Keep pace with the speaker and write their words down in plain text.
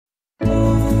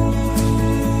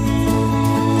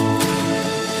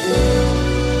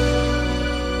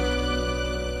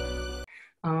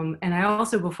And I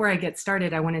also, before I get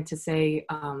started, I wanted to say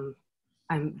I'm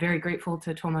very grateful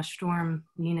to Thomas Sturm,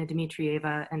 Nina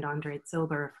Dmitrieva, and Andre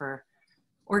Zilber for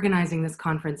organizing this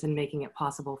conference and making it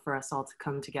possible for us all to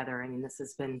come together. I mean, this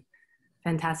has been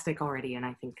fantastic already, and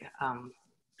I think,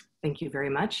 thank you very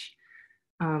much.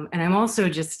 And I'm also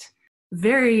just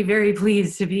very, very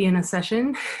pleased to be in a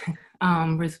session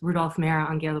with Rudolf Mehr,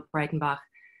 Angela Breitenbach,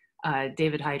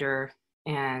 David Hyder,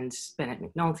 and Bennett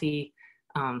McNulty,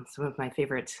 some of my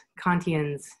favorite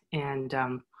Kantians, and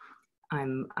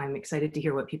I'm excited to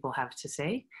hear what people have to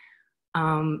say.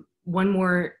 One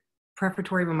more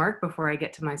prefatory remark before I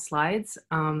get to my slides.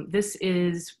 This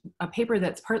is a paper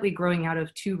that's partly growing out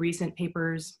of two recent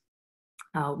papers,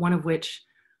 one of which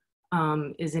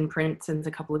is in print since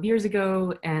a couple of years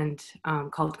ago and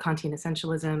called Kantian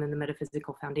Essentialism and the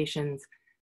Metaphysical Foundations,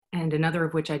 and another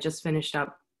of which I just finished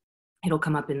up. It'll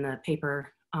come up in the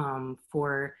paper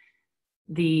for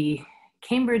the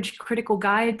Cambridge Critical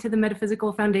Guide to the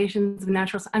Metaphysical Foundations of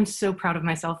Natural Science. I'm so proud of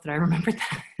myself that I remembered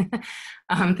that.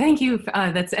 Thank you.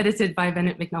 That's edited by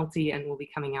Bennett McNulty and will be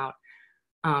coming out.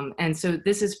 And so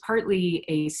this is partly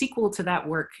a sequel to that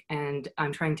work, and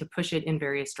I'm trying to push it in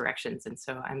various directions. And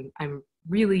so I'm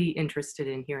really interested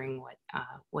in hearing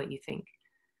what you think.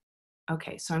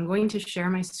 Okay, so I'm going to share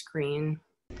my screen.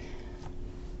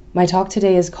 My talk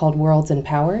today is called Worlds and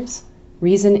Powers,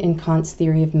 Reason in Kant's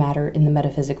Theory of Matter in the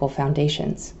Metaphysical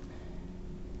Foundations.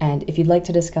 And if you'd like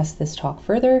to discuss this talk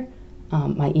further,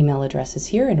 my email address is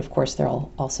here, and of course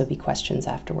there'll also be questions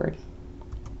afterward.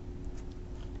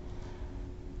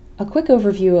 A quick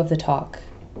overview of the talk.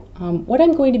 What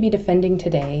I'm going to be defending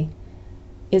today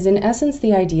is in essence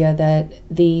the idea that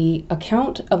the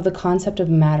account of the concept of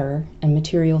matter and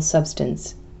material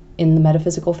substance in the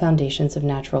metaphysical foundations of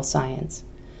natural science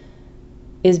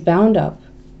is bound up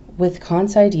with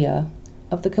Kant's idea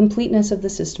of the completeness of the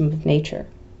system of nature.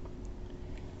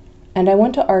 And I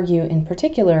want to argue in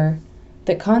particular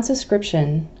that Kant's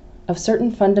ascription of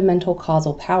certain fundamental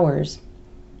causal powers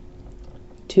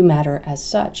to matter as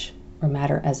such, or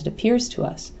matter as it appears to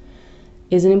us,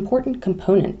 is an important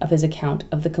component of his account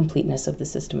of the completeness of the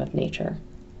system of nature.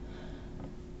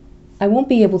 I won't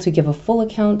be able to give a full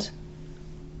account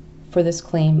for this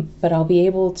claim, but I'll be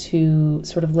able to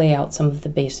sort of lay out some of the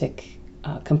basic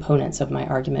components of my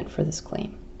argument for this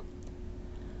claim.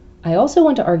 I also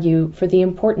want to argue for the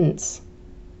importance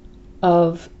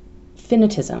of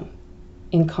finitism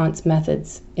in Kant's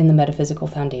methods in the metaphysical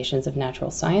foundations of natural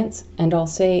science, and I'll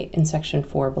say in section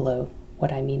 4 below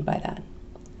what I mean by that.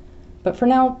 But for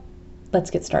now, let's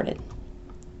get started.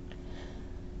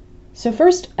 So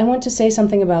first, I want to say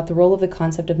something about the role of the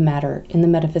concept of matter in the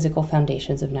metaphysical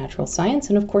foundations of natural science,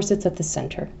 and of course it's at the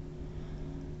center.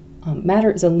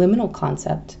 Matter is a liminal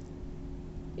concept.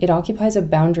 It occupies a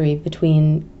boundary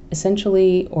between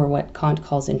essentially, or what Kant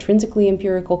calls intrinsically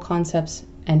empirical concepts,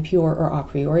 and pure or a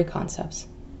priori concepts.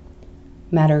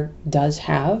 Matter does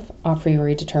have a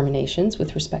priori determinations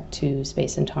with respect to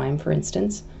space and time, for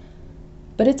instance,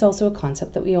 but it's also a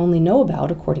concept that we only know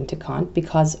about, according to Kant,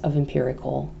 because of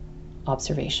empirical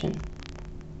observation.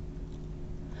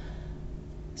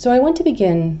 So I want to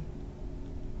begin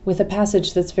with a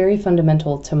passage that's very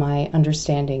fundamental to my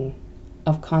understanding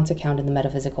of Kant's account in the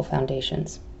metaphysical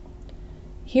foundations.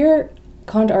 Here,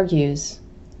 Kant argues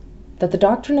that the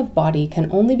doctrine of body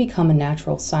can only become a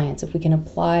natural science if we can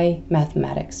apply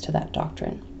mathematics to that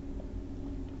doctrine.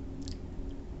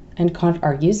 And Kant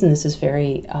argues, and this is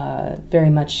very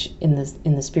much in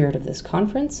the spirit of this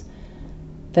conference,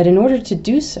 that in order to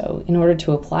do so, in order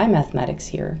to apply mathematics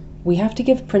here, we have to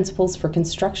give principles for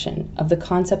construction of the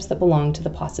concepts that belong to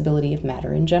the possibility of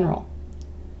matter in general.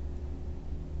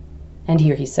 And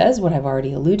here he says, what I've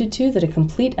already alluded to, that a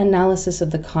complete analysis of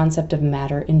the concept of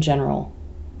matter in general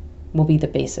will be the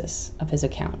basis of his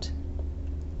account.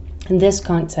 And this,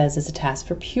 Kant says, is a task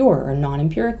for pure or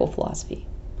non-empirical philosophy.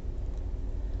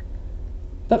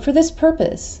 But for this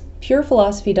purpose, pure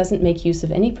philosophy doesn't make use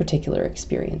of any particular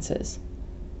experiences,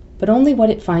 but only what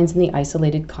it finds in the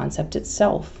isolated concept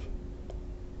itself.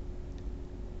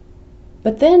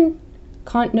 But then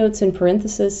Kant notes in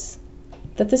parenthesis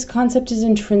that this concept is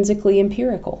intrinsically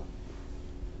empirical.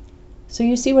 So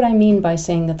you see what I mean by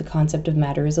saying that the concept of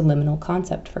matter is a liminal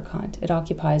concept for Kant. It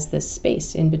occupies this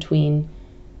space in between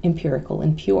empirical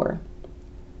and pure.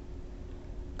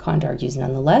 Kant argues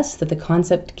nonetheless that the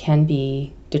concept can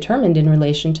be determined in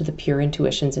relation to the pure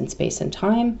intuitions in space and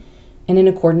time, and in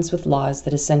accordance with laws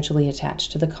that essentially attach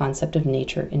to the concept of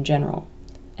nature in general.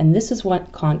 And this is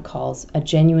what Kant calls a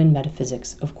genuine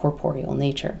metaphysics of corporeal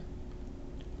nature.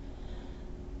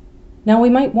 Now we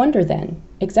might wonder then,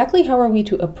 exactly how are we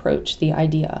to approach the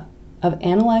idea of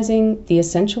analyzing the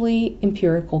essentially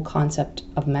empirical concept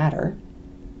of matter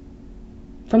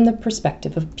from the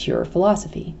perspective of pure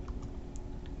philosophy.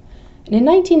 And in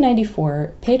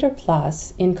 1994, Peter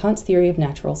Plass, in Kant's theory of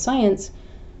natural science,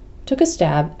 took a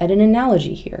stab at an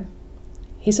analogy here.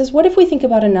 He says, what if we think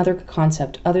about another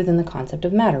concept other than the concept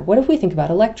of matter? What if we think about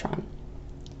electron?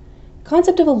 The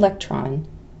concept of electron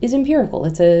is empirical.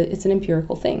 It's an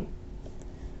empirical thing.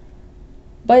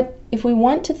 But if we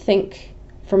want to think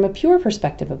from a pure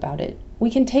perspective about it, we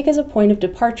can take as a point of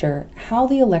departure how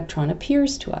the electron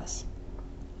appears to us,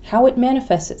 how it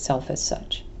manifests itself as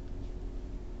such.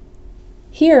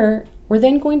 Here, we're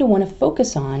then going to want to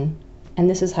focus on, and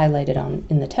this is highlighted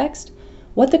in the text,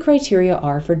 what the criteria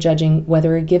are for judging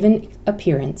whether a given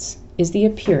appearance is the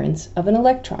appearance of an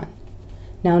electron.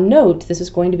 Now note, this is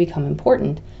going to become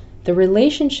important, the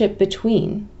relationship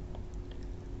between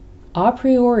a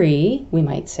priori, we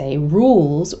might say,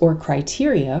 rules or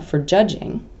criteria for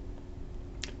judging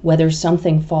whether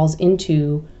something falls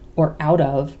into or out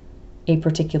of a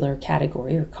particular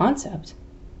category or concept,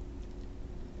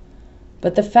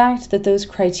 but the fact that those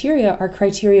criteria are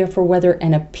criteria for whether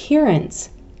an appearance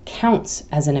counts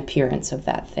as an appearance of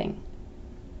that thing.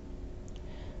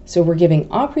 So we're giving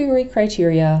a priori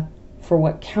criteria for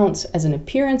what counts as an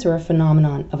appearance or a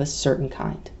phenomenon of a certain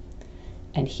kind.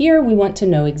 And here we want to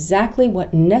know exactly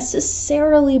what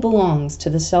necessarily belongs to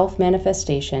the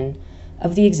self-manifestation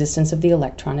of the existence of the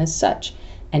electron as such.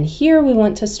 And here we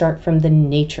want to start from the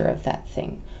nature of that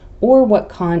thing, or what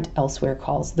Kant elsewhere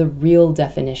calls the real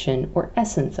definition or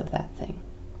essence of that thing.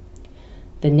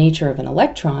 The nature of an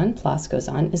electron, Plass goes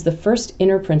on, is the first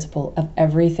inner principle of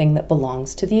everything that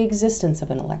belongs to the existence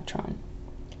of an electron.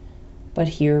 But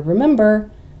here,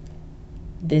 remember,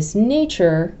 this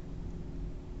nature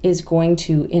is going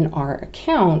to, in our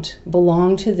account,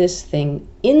 belong to this thing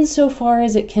insofar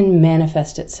as it can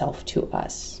manifest itself to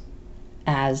us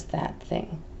as that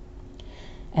thing.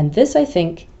 And this, I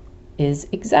think, is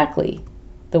exactly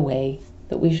the way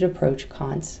that we should approach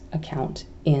Kant's account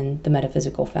in the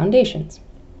Metaphysical Foundations.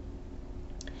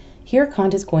 Here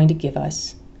Kant is going to give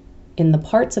us, in the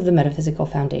parts of the Metaphysical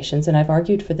Foundations, and I've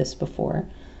argued for this before,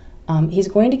 he's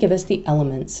going to give us the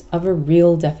elements of a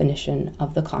real definition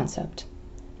of the concept.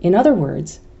 In other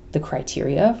words, the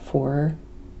criteria for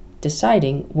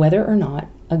deciding whether or not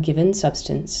a given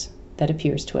substance that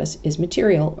appears to us is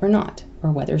material or not,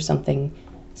 or whether some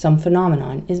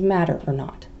phenomenon is matter or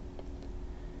not.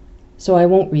 So I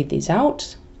won't read these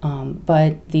out,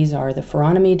 but these are the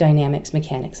phoronomy, dynamics,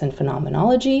 mechanics, and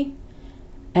phenomenology.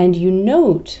 And you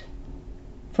note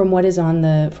from what is on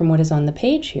the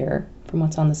page here, from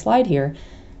what's on the slide here,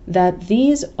 that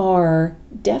these are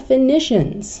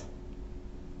definitions.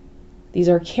 These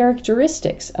are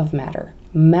characteristics of matter.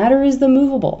 Matter is the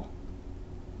movable.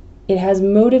 It has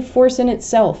motive force in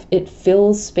itself. It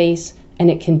fills space, and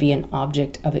it can be an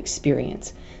object of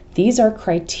experience. These are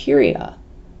criteria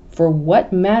for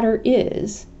what matter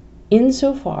is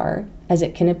insofar as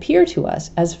it can appear to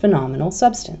us as phenomenal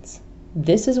substance.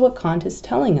 This is what Kant is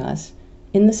telling us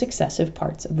in the successive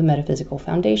parts of the Metaphysical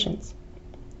Foundations.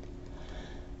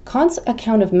 Kant's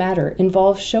account of matter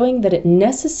involves showing that it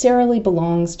necessarily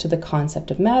belongs to the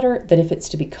concept of matter, that if it's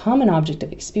to become an object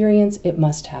of experience, it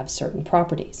must have certain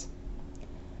properties.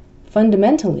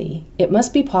 Fundamentally, it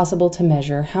must be possible to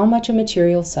measure how much a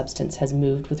material substance has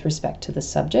moved with respect to the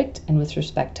subject and with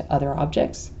respect to other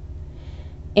objects.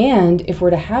 And if we're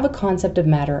to have a concept of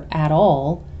matter at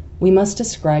all, we must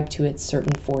ascribe to it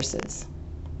certain forces.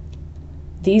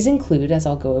 These include, as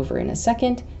I'll go over in a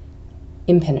second,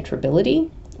 impenetrability,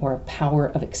 or power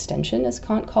of extension, as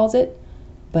Kant calls it,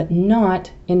 but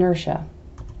not inertia.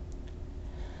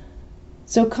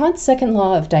 So Kant's second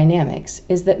law of dynamics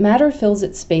is that matter fills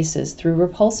its spaces through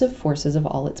repulsive forces of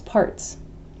all its parts,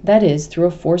 that is, through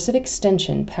a force of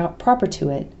extension proper to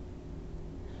it.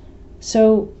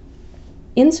 So,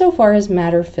 insofar as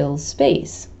matter fills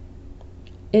space,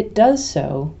 it does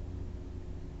so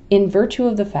in virtue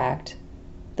of the fact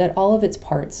that all of its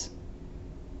parts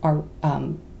are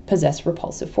possess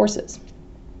repulsive forces.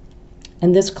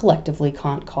 And this collectively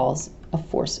Kant calls a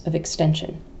force of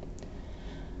extension.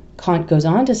 Kant goes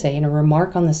on to say in a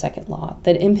remark on the second law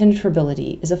that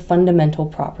impenetrability is a fundamental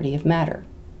property of matter.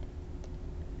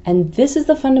 And this is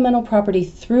the fundamental property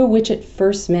through which it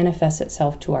first manifests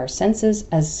itself to our senses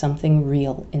as something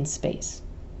real in space.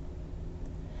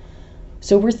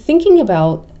 So we're thinking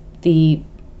about the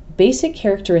basic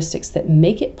characteristics that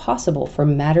make it possible for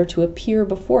matter to appear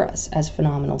before us as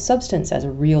phenomenal substance, as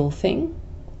a real thing.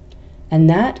 And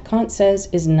that, Kant says,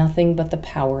 is nothing but the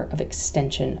power of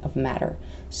extension of matter.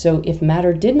 So if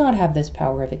matter did not have this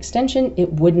power of extension,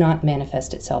 it would not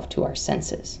manifest itself to our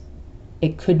senses.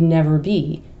 It could never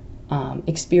be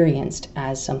experienced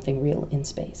as something real in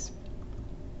space.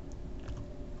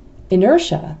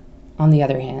 Inertia, on the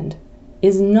other hand,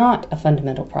 is not a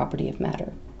fundamental property of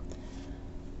matter.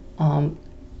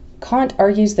 Kant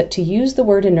argues that to use the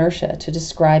word inertia to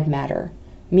describe matter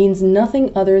means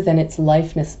nothing other than its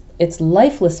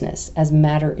lifelessness as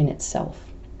matter in itself.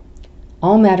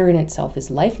 All matter in itself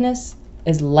is lifeless,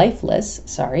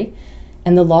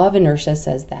 and the law of inertia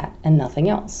says that and nothing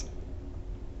else.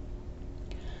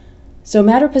 So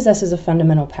matter possesses a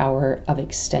fundamental power of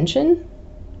extension,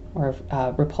 or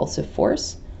repulsive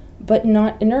force, but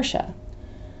not inertia.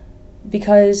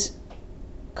 Because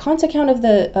Kant's account of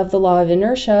the law of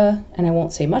inertia, and I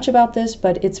won't say much about this,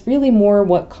 but it's really more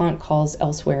what Kant calls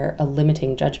elsewhere a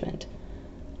limiting judgment.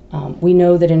 We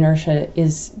know that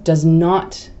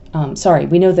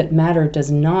we know that matter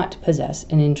does not possess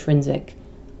an intrinsic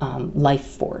life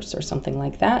force or something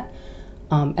like that.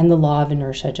 And the law of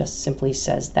inertia just simply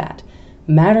says that.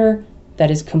 Matter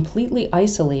that is completely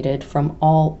isolated from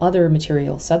all other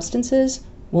material substances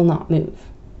will not move.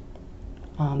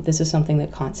 This is something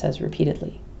that Kant says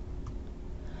repeatedly.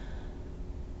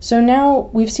 So now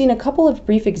we've seen a couple of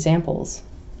brief examples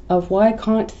of why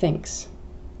Kant thinks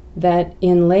that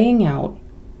in laying out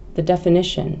the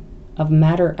definition of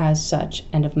matter as such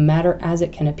and of matter as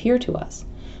it can appear to us,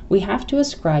 we have to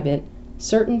ascribe it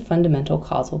certain fundamental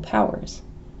causal powers.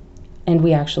 And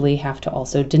we actually have to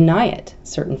also deny it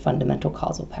certain fundamental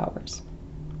causal powers.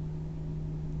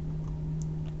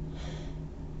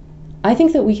 I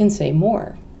think that we can say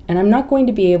more, and I'm not going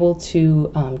to be able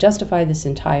to justify this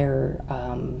entire,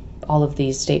 all of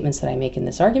these statements that I make in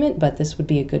this argument, but this would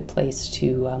be a good place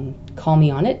to call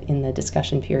me on it in the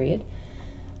discussion period.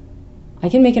 I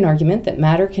can make an argument that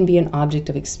matter can be an object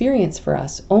of experience for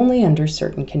us only under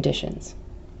certain conditions.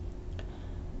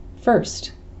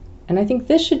 First, and I think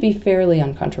this should be fairly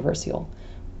uncontroversial,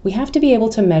 we have to be able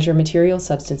to measure material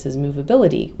substances'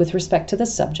 movability with respect to the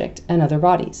subject and other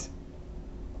bodies.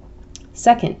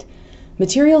 Second,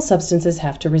 material substances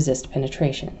have to resist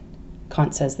penetration.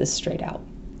 Kant says this straight out.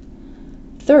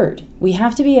 Third, we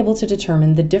have to be able to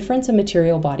determine the difference a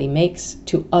material body makes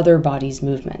to other bodies'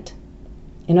 movement.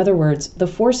 In other words, the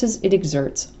forces it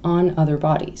exerts on other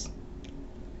bodies.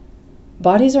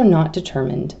 Bodies are not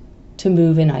determined to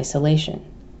move in isolation.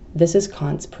 This is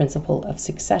Kant's principle of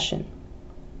succession.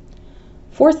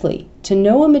 Fourthly, to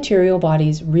know a material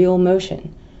body's real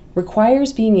motion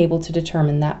requires being able to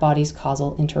determine that body's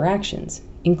causal interactions,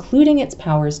 including its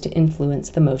powers to influence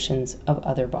the motions of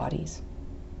other bodies.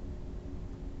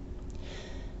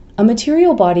 A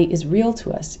material body is real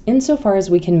to us insofar as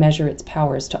we can measure its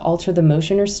powers to alter the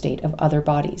motion or state of other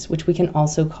bodies, which we can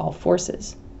also call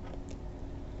forces.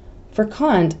 For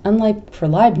Kant, unlike for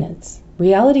Leibniz,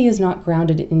 reality is not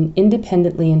grounded in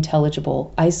independently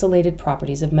intelligible, isolated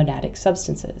properties of monadic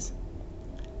substances.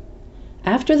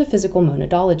 After the physical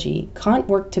monadology, Kant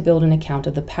worked to build an account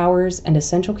of the powers and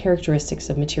essential characteristics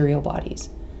of material bodies,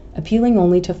 appealing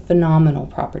only to phenomenal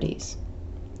properties.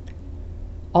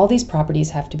 All these properties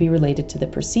have to be related to the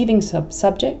perceiving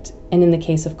subject, and in the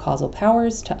case of causal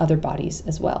powers, to other bodies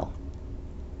as well.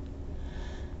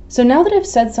 So now that I've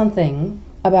said something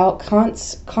about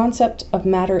Kant's concept of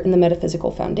matter in the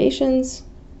metaphysical foundations,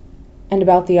 and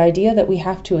about the idea that we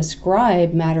have to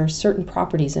ascribe matter certain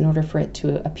properties in order for it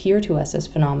to appear to us as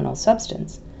phenomenal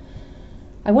substance,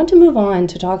 I want to move on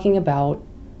to talking about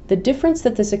the difference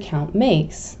that this account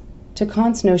makes to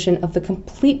Kant's notion of the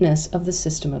completeness of the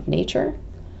system of nature,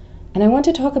 and I want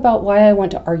to talk about why I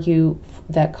want to argue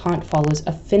that Kant follows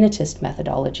a finitist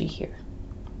methodology here.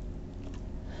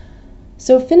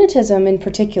 So finitism in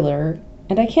particular,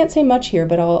 and I can't say much here,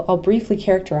 but I'll briefly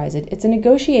characterize it. It's a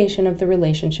negotiation of the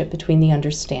relationship between the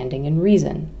understanding and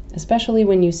reason, especially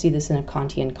when you see this in a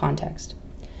Kantian context.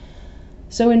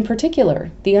 So in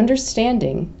particular, the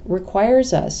understanding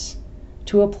requires us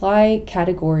to apply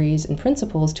categories and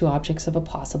principles to objects of a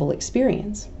possible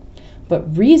experience.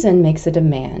 But reason makes a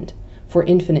demand for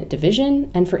infinite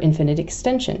division and for infinite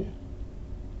extension.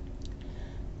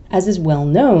 As is well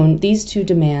known, these two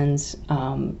demands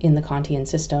in the Kantian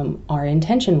system are in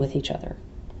tension with each other.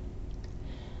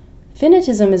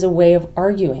 Finitism is a way of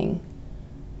arguing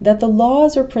that the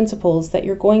laws or principles that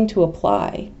you're going to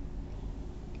apply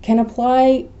can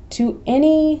apply to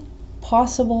any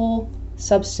possible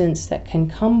substance that can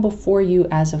come before you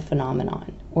as a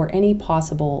phenomenon, or any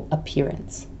possible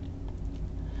appearance.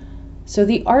 So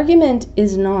the argument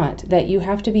is not that you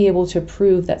have to be able to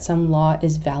prove that some law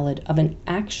is valid of an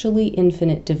actually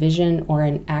infinite division or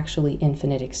an actually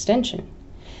infinite extension.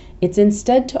 It's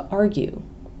instead to argue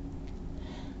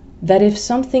that if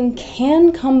something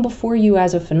can come before you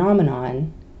as a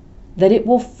phenomenon, that it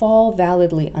will fall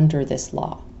validly under this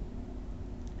law.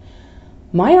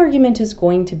 My argument is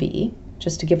going to be,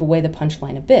 just to give away the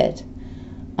punchline a bit,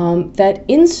 that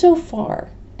insofar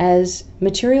as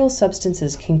material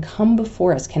substances can come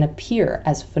before us, can appear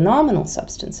as phenomenal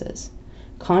substances,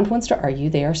 Kant wants to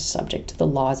argue they are subject to the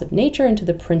laws of nature and to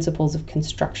the principles of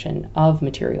construction of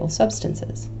material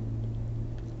substances.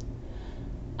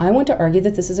 I want to argue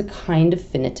that this is a kind of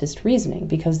finitist reasoning,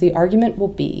 because the argument will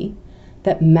be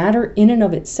that matter in and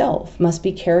of itself must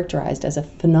be characterized as a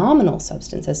phenomenal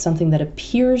substance, as something that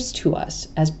appears to us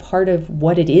as part of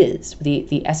what it is,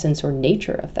 the essence or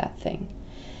nature of that thing.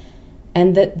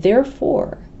 And that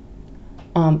therefore,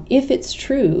 if it's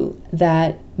true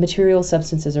that material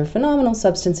substances are phenomenal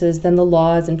substances, then the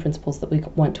laws and principles that we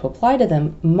want to apply to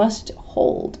them must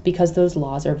hold, because those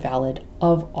laws are valid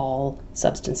of all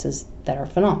substances that are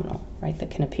phenomenal, right,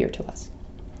 that can appear to us.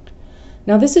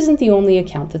 Now, this isn't the only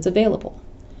account that's available.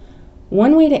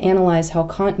 One way to analyze how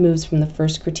Kant moves from the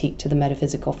first critique to the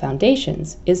metaphysical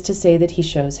foundations is to say that he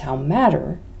shows how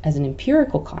matter, as an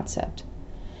empirical concept,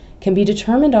 can be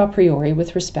determined a priori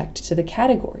with respect to the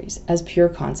categories as pure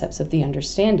concepts of the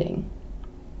understanding.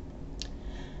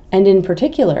 And in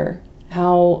particular,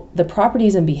 how the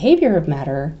properties and behavior of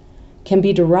matter can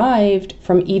be derived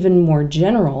from even more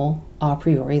general a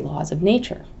priori laws of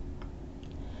nature.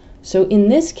 So in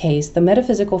this case, the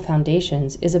metaphysical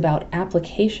foundations is about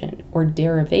application or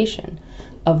derivation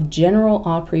of general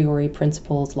a priori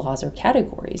principles, laws, or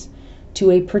categories to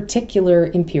a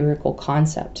particular empirical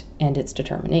concept and its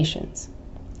determinations.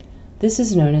 This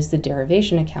is known as the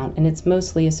derivation account, and it's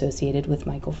mostly associated with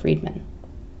Michael Friedman.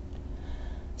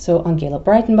 So Angela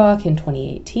Breitenbach in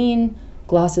 2018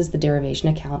 glosses the derivation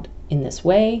account in this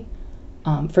way.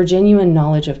 For genuine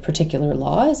knowledge of particular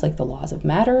laws, like the laws of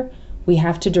matter, we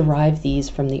have to derive these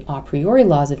from the a priori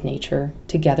laws of nature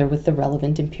together with the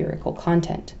relevant empirical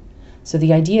content. So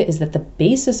the idea is that the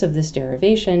basis of this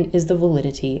derivation is the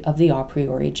validity of the a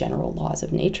priori general laws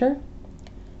of nature,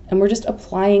 and we're just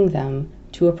applying them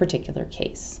to a particular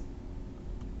case.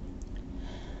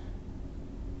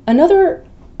 Another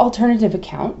alternative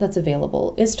account that's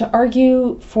available is to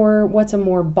argue for what's a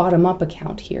more bottom-up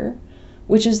account here,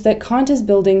 which is that Kant is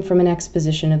building from an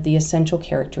exposition of the essential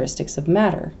characteristics of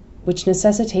matter, which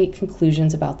necessitate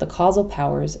conclusions about the causal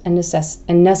powers and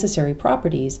necessary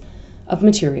properties of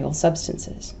material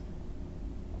substances.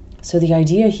 So the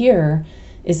idea here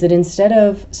is that instead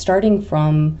of starting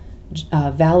from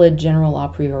valid general a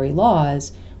priori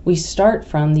laws, we start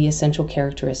from the essential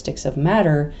characteristics of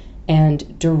matter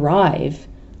and derive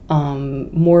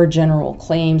more general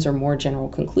claims or more general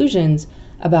conclusions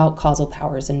about causal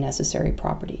powers and necessary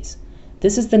properties.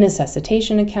 This is the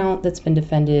necessitation account that's been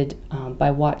defended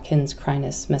by Watkins,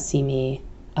 Kreiness, Massimi,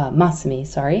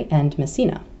 and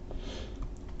Messina.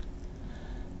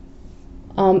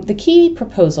 The key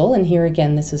proposal, and here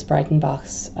again this is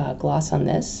Breitenbach's gloss on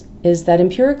this, is that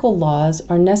empirical laws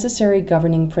are necessary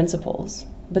governing principles,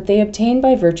 but they obtain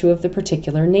by virtue of the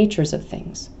particular natures of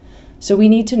things. So we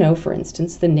need to know, for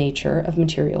instance, the nature of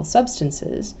material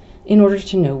substances in order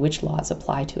to know which laws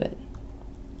apply to it.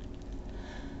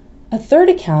 A third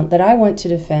account that I want to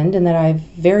defend and that I've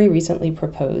very recently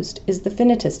proposed is the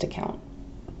finitist account.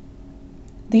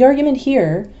 The argument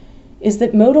here is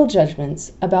that modal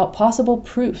judgments about possible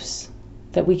proofs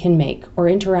that we can make or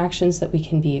interactions that we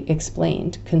can be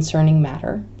explained concerning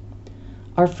matter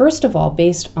are first of all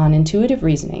based on intuitive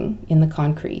reasoning in the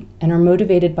concrete and are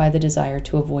motivated by the desire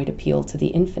to avoid appeal to the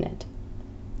infinite.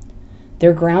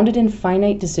 They're grounded in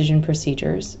finite decision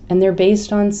procedures, and they're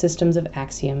based on systems of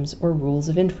axioms or rules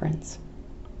of inference.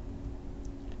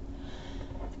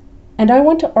 And I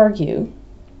want to argue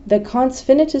that Kant's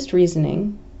finitist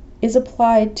reasoning is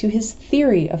applied to his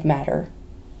theory of matter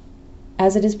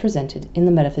as it is presented in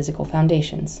the metaphysical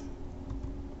foundations.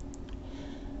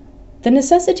 The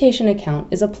necessitation account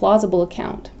is a plausible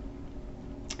account,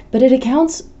 but it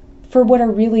accounts for what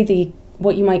are really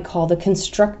what you might call the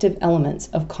constructive elements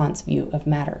of Kant's view of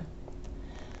matter.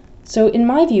 So in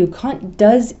my view, Kant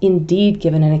does indeed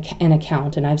give an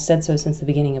account, and I've said so since the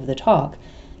beginning of the talk,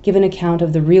 give an account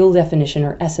of the real definition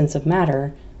or essence of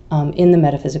matter in the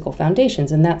metaphysical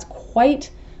foundations, and that's quite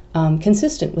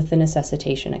consistent with the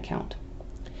necessitation account.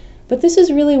 But this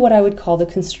is really what I would call the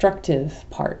constructive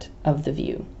part of the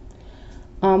view.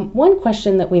 One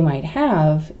question that we might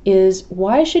have is,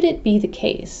 why should it be the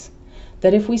case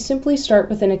that if we simply start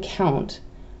with an account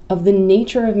of the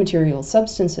nature of material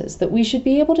substances, that we should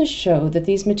be able to show that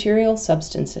these material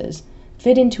substances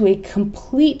fit into a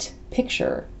complete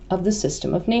picture of the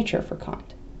system of nature for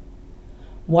Kant.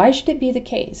 Why should it be the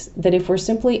case that if we're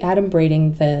simply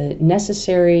adumbrating the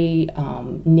necessary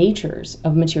natures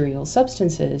of material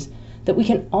substances, that we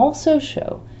can also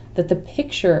show that the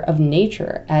picture of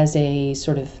nature as a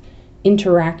sort of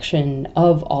interaction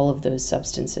of all of those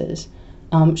substances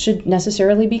should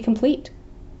necessarily be complete?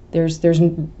 There's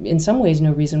in some ways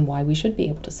no reason why we should be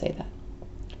able to say that.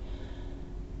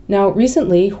 Now,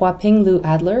 recently, Huaping Lu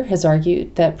Adler has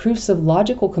argued that proofs of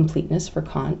logical completeness for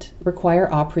Kant require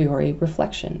a priori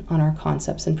reflection on our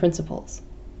concepts and principles.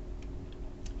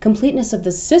 Completeness of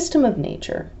the system of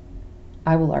nature,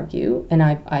 I will argue, and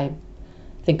I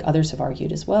think others have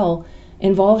argued as well,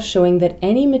 involves showing that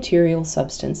any material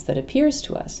substance that appears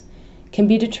to us can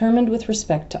be determined with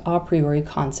respect to a priori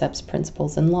concepts,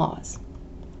 principles, and laws.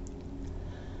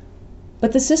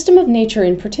 But the system of nature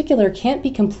in particular can't be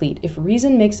complete if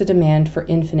reason makes a demand for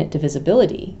infinite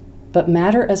divisibility, but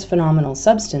matter as phenomenal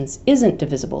substance isn't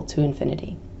divisible to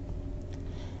infinity.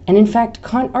 And in fact,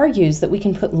 Kant argues that we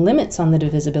can put limits on the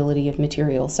divisibility of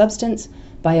material substance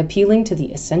by appealing to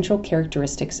the essential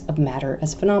characteristics of matter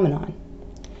as phenomenon.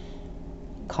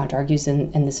 Kant argues,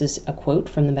 and this is a quote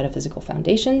from the Metaphysical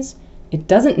Foundations, it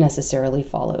doesn't necessarily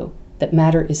follow that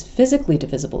matter is physically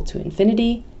divisible to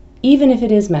infinity, even if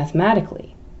it is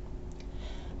mathematically.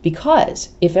 Because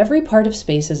if every part of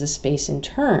space is a space in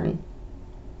turn,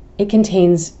 it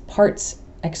contains parts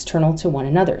external to one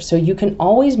another. So you can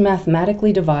always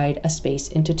mathematically divide a space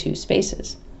into two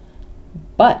spaces.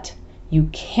 But you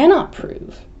cannot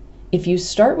prove, if you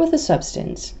start with a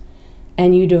substance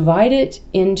and you divide it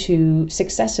into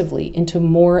successively into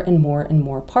more and more and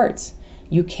more parts,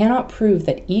 you cannot prove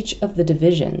that each of the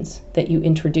divisions that you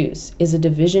introduce is a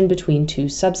division between two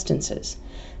substances,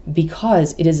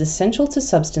 because it is essential to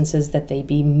substances that they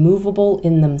be movable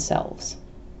in themselves.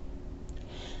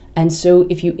 And so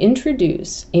if you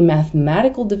introduce a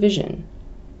mathematical division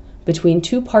between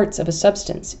two parts of a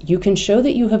substance, you can show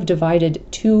that you have divided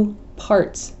two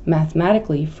parts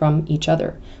mathematically from each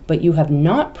other, but you have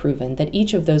not proven that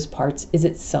each of those parts is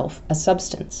itself a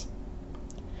substance.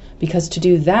 Because to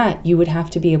do that, you would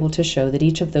have to be able to show that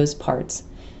each of those parts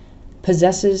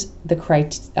possesses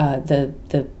fits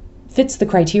the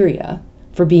criteria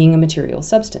for being a material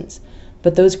substance.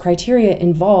 But those criteria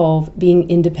involve being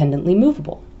independently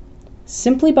movable.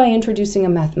 Simply by introducing a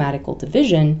mathematical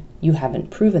division, you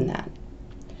haven't proven that.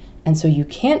 And so you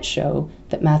can't show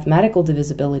that mathematical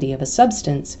divisibility of a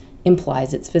substance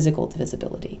implies its physical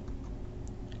divisibility.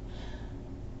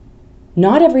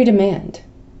 Not every demand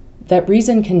that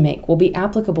reason can make will be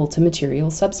applicable to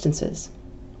material substances.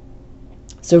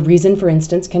 So reason, for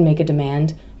instance, can make a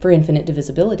demand for infinite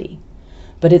divisibility,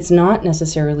 but it's not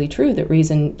necessarily true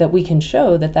that we can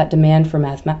show that demand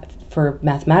for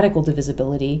mathematical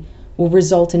divisibility will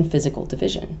result in physical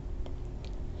division.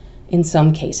 In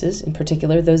some cases, in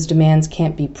particular, those demands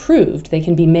can't be proved. They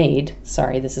can be made,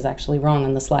 sorry, this is actually wrong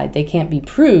on the slide, they can't be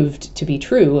proved to be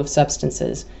true of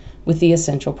substances with the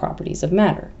essential properties of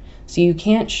matter. So you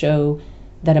can't show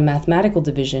that a mathematical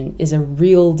division is a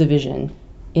real division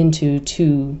into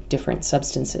two different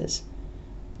substances.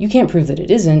 You can't prove that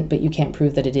it isn't, but you can't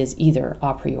prove that it is either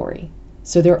a priori.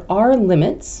 So there are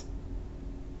limits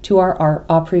to our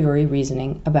a priori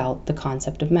reasoning about the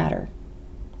concept of matter.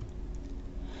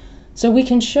 So we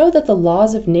can show that the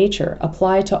laws of nature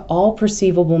apply to all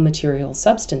perceivable material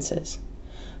substances,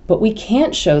 but we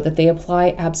can't show that they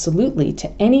apply absolutely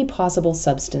to any possible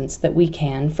substance that we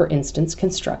can, for instance,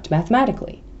 construct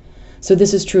mathematically. So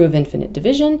this is true of infinite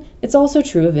division. It's also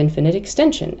true of infinite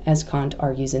extension, as Kant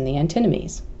argues in the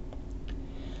Antinomies.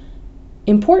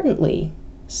 Importantly,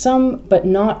 some but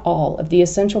not all of the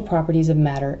essential properties of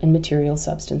matter and material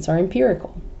substance are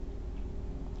empirical.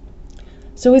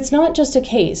 So it's not just a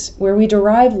case where we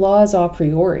derive laws a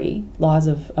priori, laws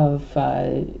of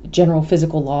general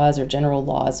physical laws or general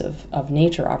laws of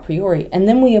nature a priori, and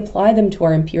then we apply them to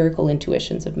our empirical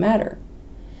intuitions of matter.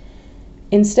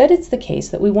 Instead, it's the case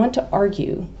that we want to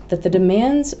argue that the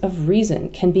demands of reason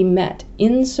can be met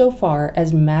insofar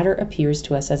as matter appears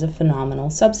to us as a phenomenal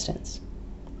substance.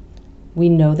 We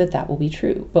know that that will be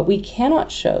true, but we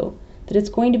cannot show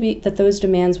that those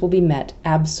demands will be met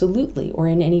absolutely or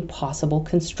in any possible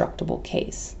constructible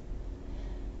case.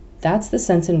 That's the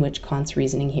sense in which Kant's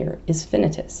reasoning here is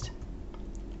finitist.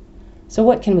 So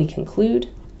what can we conclude?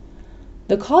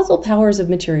 The causal powers of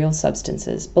material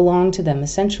substances belong to them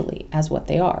essentially as what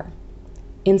they are.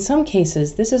 In some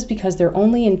cases, this is because they're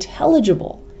only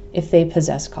intelligible if they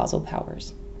possess causal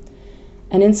powers.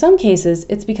 And in some cases,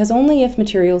 it's because only if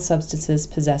material substances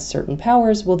possess certain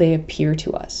powers will they appear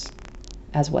to us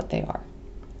as what they are.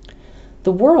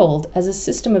 The world, as a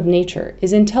system of nature,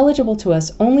 is intelligible to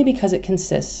us only because it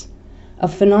consists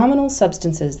of phenomenal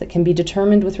substances that can be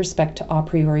determined with respect to a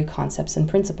priori concepts and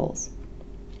principles.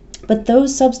 But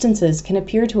those substances can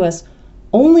appear to us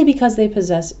only because they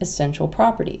possess essential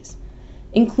properties,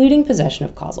 including possession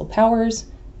of causal powers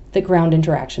that ground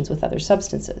interactions with other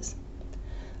substances.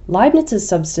 Leibniz's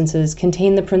substances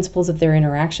contain the principles of their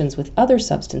interactions with other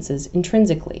substances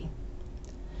intrinsically.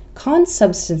 Kant's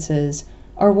substances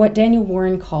are what Daniel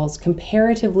Warren calls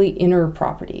comparatively inner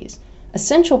properties,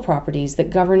 essential properties that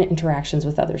govern interactions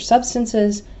with other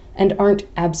substances and aren't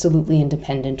absolutely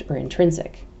independent or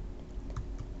intrinsic.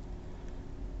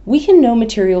 We can know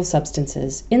material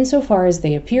substances insofar as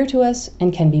they appear to us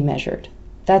and can be measured.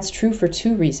 That's true for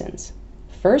two reasons.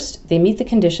 First, they meet the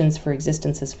conditions for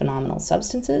existence as phenomenal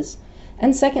substances,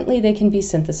 and secondly, they can be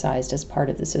synthesized as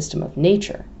part of the system of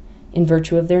nature, in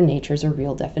virtue of their natures or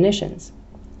real definitions.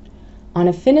 On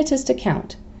a finitist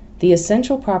account, the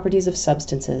essential properties of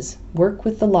substances work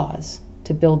with the laws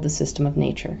to build the system of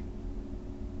nature.